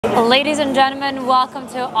Ladies and gentlemen, welcome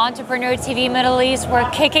to Entrepreneur TV Middle East. We're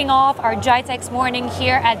kicking off our GITEX morning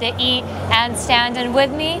here at the EN stand, and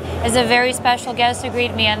with me is a very special guest to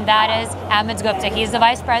greet me, and that is Amit Gupta. He's the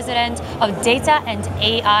Vice President of Data and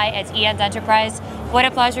AI at EN Enterprise. What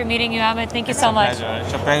a pleasure meeting you, Amit. Thank you so much.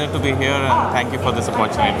 It's a pleasure to be here, and thank you for this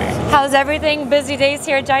opportunity. How's everything? Busy days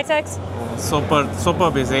here at GITEX? Super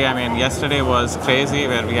busy. I mean, yesterday was crazy,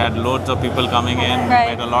 where we had loads of people coming in. Right. We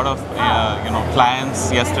had a lot of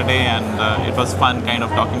clients yesterday, and it was fun kind of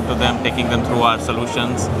talking to them, taking them through our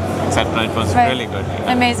solutions, etc. It was really good.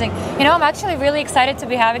 Yeah. Amazing. You know, I'm actually really excited to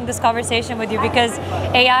be having this conversation with you because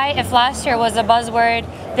AI, if last year was a buzzword,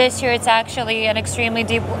 this year it's actually an extremely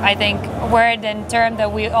deep, I think, word and term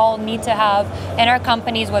that we all need to have in our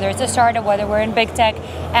companies, whether it's a startup, whether we're in big tech,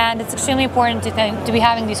 and it's extremely important to be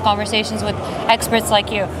having these conversations with experts like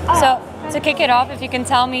you. So to kick it off, if you can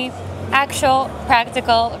tell me actual,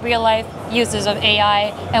 practical, real-life uses of AI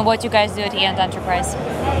and what you guys do at EN Enterprise.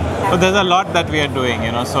 So there's a lot that we are doing,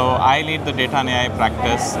 So I lead the data and AI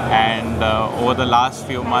practice, and over the last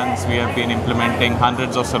few months, we have been implementing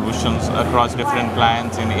hundreds of solutions across different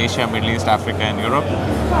clients in Asia, Middle East, Africa, and Europe.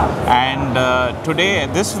 And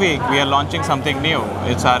this week, we are launching something new.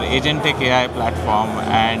 It's our agentic AI platform,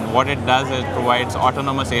 and what it does is provides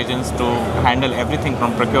autonomous agents to handle everything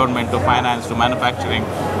from procurement to finance to manufacturing.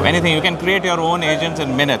 Anything, you can create your own agents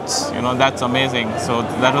in minutes. That's amazing. So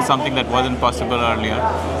that was something that wasn't possible earlier.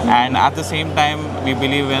 And at the same time, we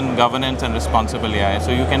believe in governance and responsible AI.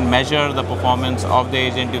 So you can measure the performance of the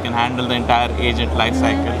agent, you can handle the entire agent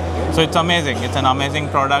lifecycle. So it's amazing. It's an amazing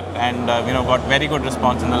product, and got very good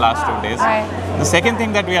response in the last 2 days. Right. The second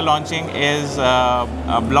thing that we are launching is a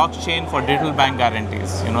blockchain for digital bank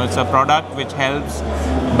guarantees. It's a product which helps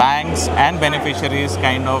banks and beneficiaries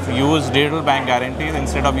kind of use digital bank guarantees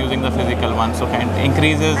instead of using the physical ones. So kind of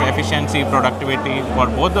increases efficiency, productivity for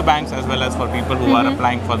both the banks as well as for people who are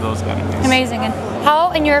applying for those guarantees. Amazing. And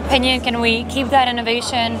how, in your opinion, can we keep that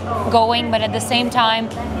innovation going, but at the same time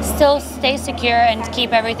still stay secure and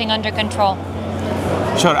keep everything under control?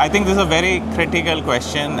 Sure, I think this is a very critical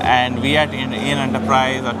question, and we at EN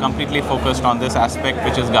Enterprise are completely focused on this aspect,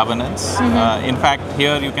 which is governance. In fact,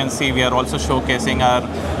 here you can see we are also showcasing our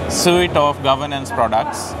suite of governance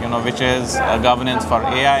products, which is governance for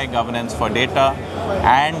AI, governance for data,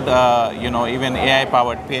 and even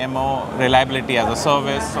AI-powered PMO, reliability as a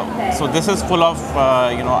service. So this is full of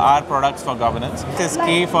our products for governance. This is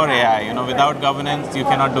key for AI. Without governance, you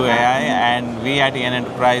cannot do AI, and we at EN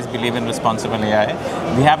Enterprise believe in responsible AI.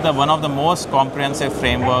 We have one of the most comprehensive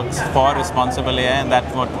frameworks for responsible AI, and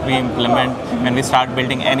that's what we implement when we start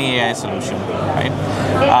building any AI solution, right?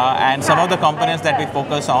 And some of the components that we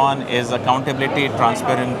focus on is accountability,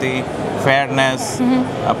 transparency, fairness,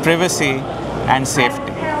 privacy, and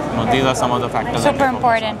safety. These are some of the factors. Super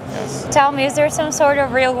important. Yes. Tell me, is there some sort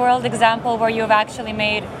of real-world example where you've actually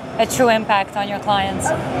made a true impact on your clients?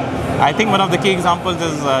 I think one of the key examples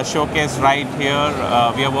is showcased right here.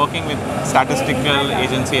 We are working with Statistical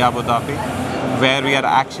Agency Abu Dhabi, where we are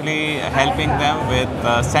actually helping them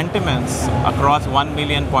with sentiments across 1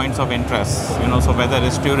 million points of interest. So whether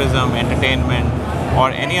it's tourism, entertainment, or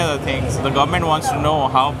any other things, the government wants to know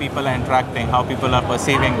how people are interacting, how people are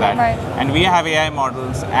perceiving that. Right. And we have AI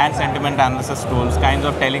models and sentiment analysis tools kind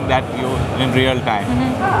of telling that you in real time.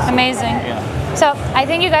 Amazing. Yeah. So I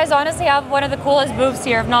think you guys honestly have one of the coolest booths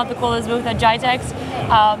here, if not the coolest booth at GITEX.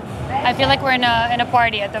 I feel like we're in a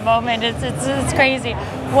party at the moment. It's crazy.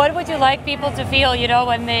 What would you like people to feel,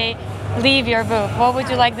 when they leave your booth? What would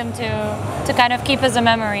you like them to kind of keep as a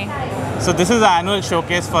memory? So this is an annual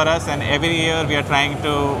showcase for us, and every year we are trying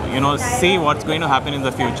to, see what's going to happen in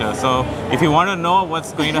the future. So if you want to know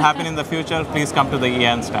what's going to happen in the future, please come to the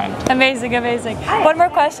EN stand. Amazing, amazing. One more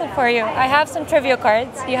question for you. I have some trivia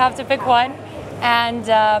cards. You have to pick one and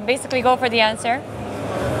basically go for the answer.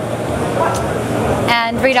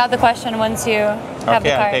 And read out the question once you have the card.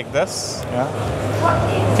 Okay, I'll take this.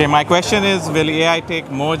 Yeah. Okay, my question is, will AI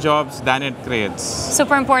take more jobs than it creates?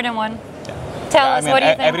 Super important one. Tell us, what do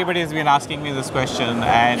you think? Everybody's been asking me this question,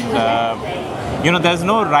 and there's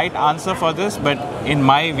no right answer for this, but in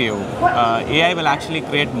my view, AI will actually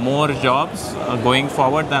create more jobs going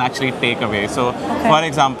forward than actually take away. So, for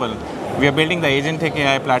example, we are building the agentic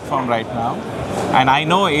AI platform right now, and I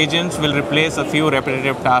know agents will replace a few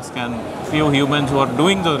repetitive tasks and few humans who are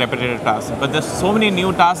doing those repetitive tasks, but there's so many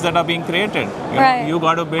new tasks that are being created. You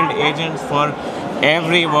got to build agents for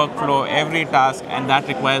every workflow, every task, and that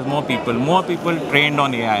requires more people trained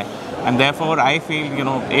on AI. And therefore, I feel,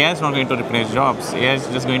 AI is not going to replace jobs. AI is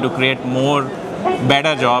just going to create more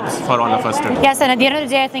better jobs for all of us to do. Yes, and at the end of the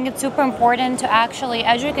day, I think it's super important to actually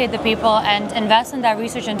educate the people and invest in that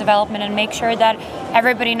research and development and make sure that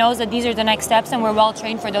everybody knows that these are the next steps and we're well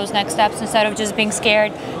trained for those next steps instead of just being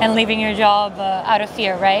scared and leaving your job out of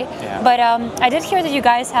fear, right? Yeah. But I did hear that you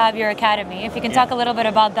guys have your academy. If you can talk a little bit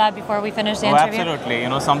about that before we finish the interview.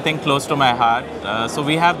 Absolutely. Something close to my heart. So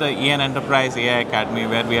we have the EN Enterprise AI Academy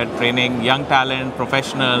where we are training young talent,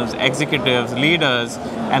 professionals, executives, leaders,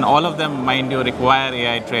 and all of them, mind you, require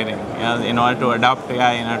AI training in order to adopt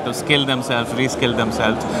AI, in order to skill themselves, reskill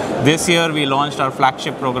themselves. This year we launched our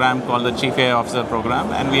flagship program called the Chief AI Officer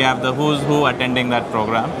Program, and we have the who's who attending that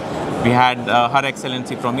program. We had Her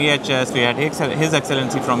Excellency from EHS, we had His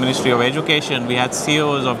Excellency from Ministry of Education, we had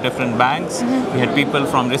CEOs of different banks, we had people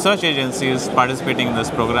from research agencies participating in this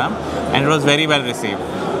program, and it was very well received.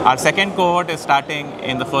 Our second cohort is starting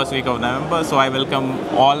in the first week of November, so I welcome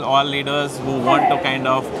all leaders who want to kind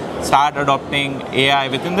of start adopting AI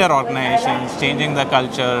within their organizations, changing the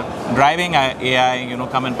culture, driving AI,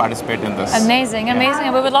 come and participate in this. Amazing, amazing.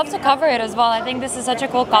 And we would love to cover it as well. I think this is such a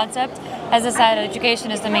cool concept. As I said, education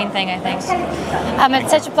is the main thing, I think.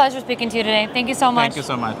 It's such a pleasure speaking to you today. Thank you so much. Thank you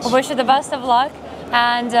so much. We wish you the best of luck.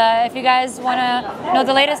 And if you guys want to know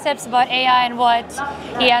the latest tips about AI and what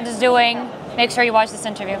EN is doing, make sure you watch this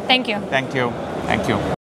interview. Thank you. Thank you. Thank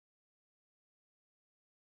you.